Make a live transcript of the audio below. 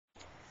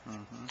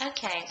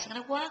Okay, so I'm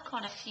going to work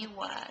on a few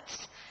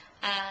words,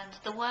 and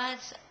the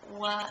words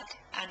work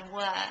and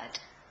word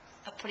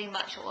are pretty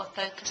much what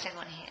we're focusing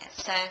on here.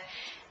 So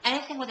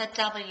anything with a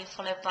W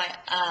followed by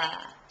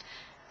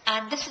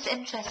and this is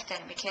interesting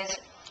because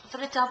for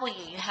the W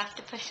you have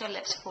to push your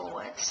lips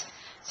forwards,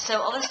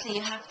 so obviously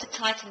you have to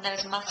tighten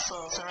those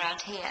muscles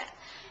around here.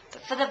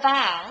 But for the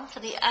vowel,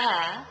 for the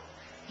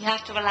you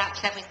have to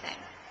relax everything.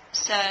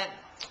 So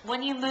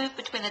when you move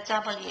between the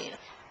W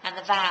and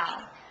the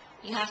vowel,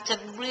 you have to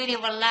really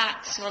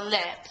relax your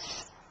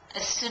lips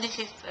as soon as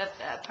you've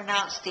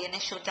pronounced the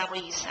initial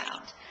W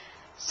sound.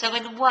 So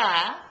in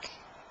work,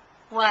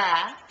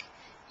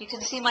 you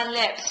can see my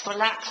lips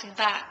relaxing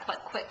back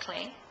quite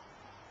quickly,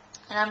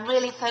 and I'm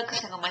really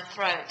focusing on my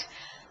throat.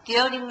 The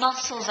only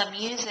muscles I'm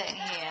using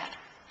here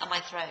are my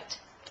throat.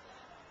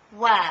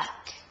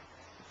 Work.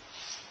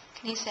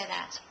 Can you say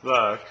that?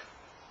 Work.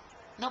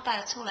 Not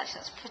bad at all,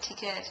 actually. That's pretty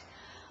good.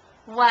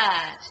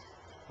 Word.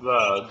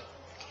 Word.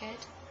 Good.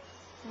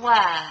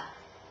 Where.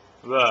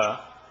 Where.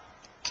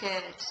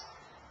 Good.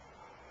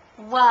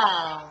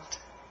 World.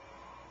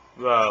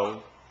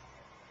 World.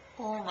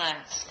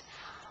 Almost.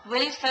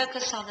 Really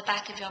focus on the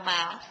back of your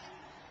mouth.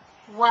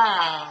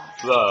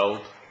 World.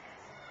 World.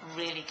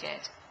 Really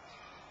good.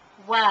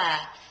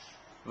 Worth.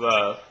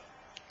 Worth.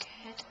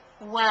 Good.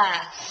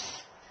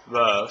 Worth.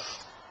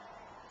 Worth.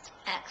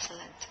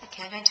 Excellent.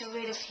 Okay, I'm going to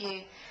read a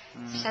few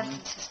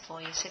sentences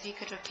for you, so if you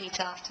could repeat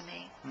after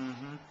me.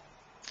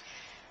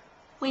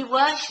 We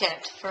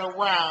worshipped for a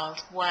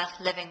world worth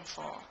living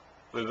for.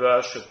 We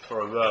worshipped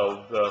for a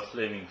world worth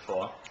living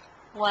for.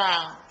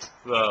 World.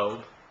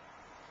 World.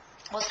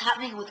 What's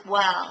happening with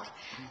world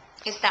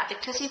is that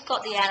because you've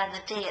got the L and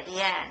the D at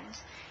the end,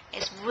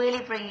 it's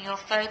really bringing your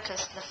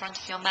focus to the front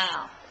of your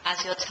mouth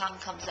as your tongue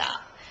comes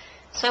up.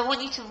 So I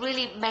want you to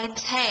really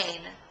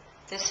maintain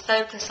this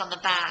focus on the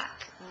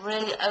back,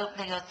 really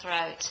opening your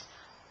throat.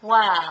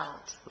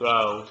 World.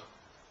 World.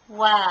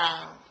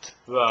 World.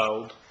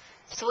 World.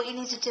 So what you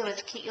need to do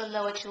is keep your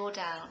lower jaw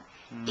down,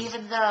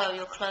 even though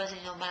you're closing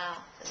your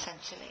mouth,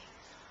 essentially.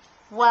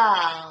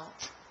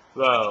 World.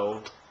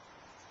 World.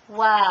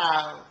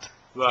 World.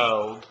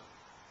 World.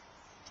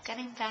 It's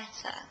getting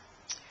better.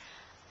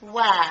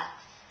 Worth.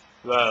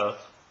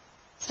 Worth.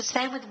 So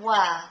same with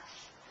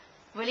worth.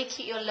 Really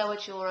keep your lower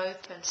jaw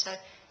open. So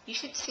you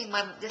should see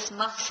this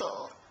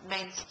muscle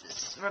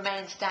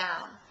remains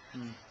down.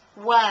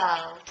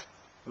 World.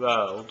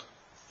 World.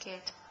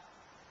 Good.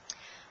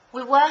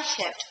 We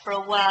worshipped for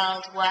a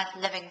world worth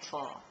living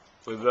for.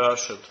 We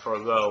worshipped for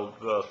a world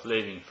worth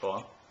living for.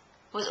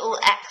 It was all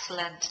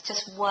excellent,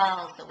 just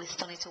world that we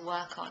still need to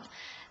work on.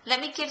 Let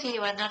me give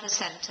you another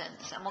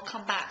sentence and we'll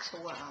come back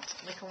to world.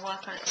 We can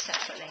work on it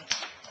separately.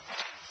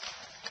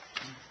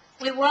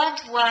 We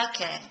weren't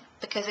working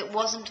because it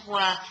wasn't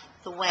worth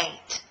the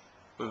wait.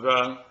 We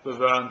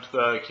weren't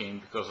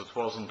working because it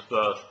wasn't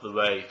worth the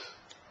wait.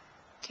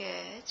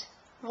 Good.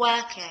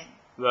 Working.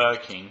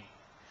 Working.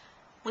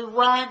 We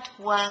weren't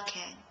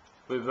working.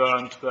 We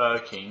weren't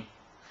working.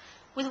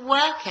 With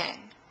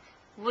working,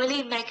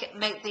 really make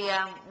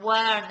the were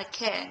and the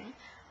kin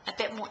a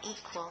bit more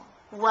equal.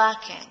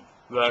 Working.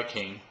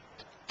 Working.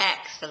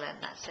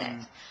 Excellent, that's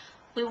it.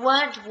 We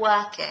weren't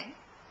working.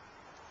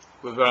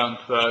 We weren't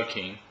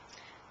working.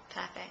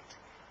 Perfect.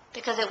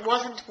 Because it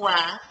wasn't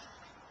worth.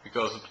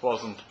 Because it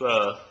wasn't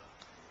worth.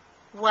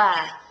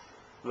 Worth.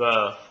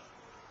 Worth.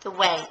 The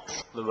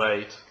wait. The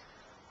wait.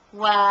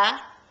 Were.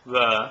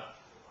 Were.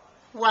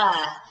 Worth.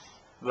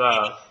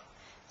 Worth.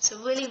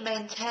 So really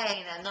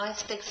maintain a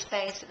nice big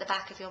space at the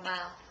back of your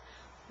mouth.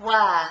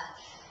 Worth.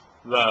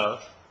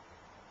 Worth.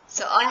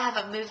 So I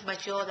haven't moved my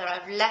jaw there,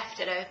 I've left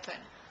it open.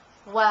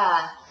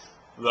 Worth.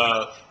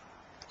 Worth.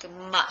 Okay,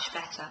 much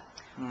better.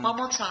 One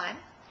more time.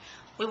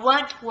 We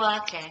weren't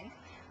working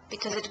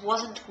because it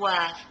wasn't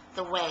worth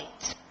the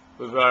wait.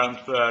 We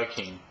weren't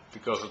working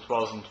because it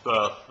wasn't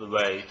worth the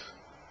wait.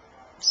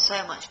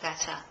 So much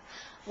better.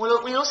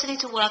 Well, we also need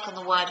to work on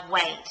the word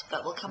wait,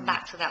 but we'll come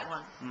back to that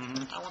one.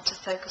 I want to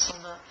focus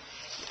on the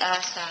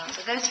sound.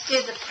 So let's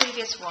do the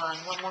previous one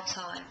more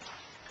time.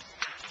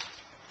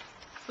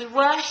 We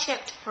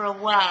worshipped for a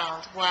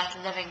world worth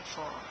living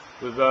for.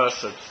 We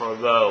worshipped for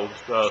a world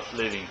worth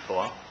living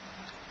for.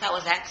 That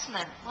was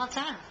excellent. Well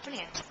done.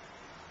 Brilliant.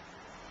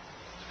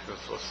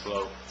 Because it was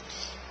slow.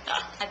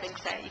 I think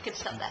so. You can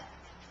stop there.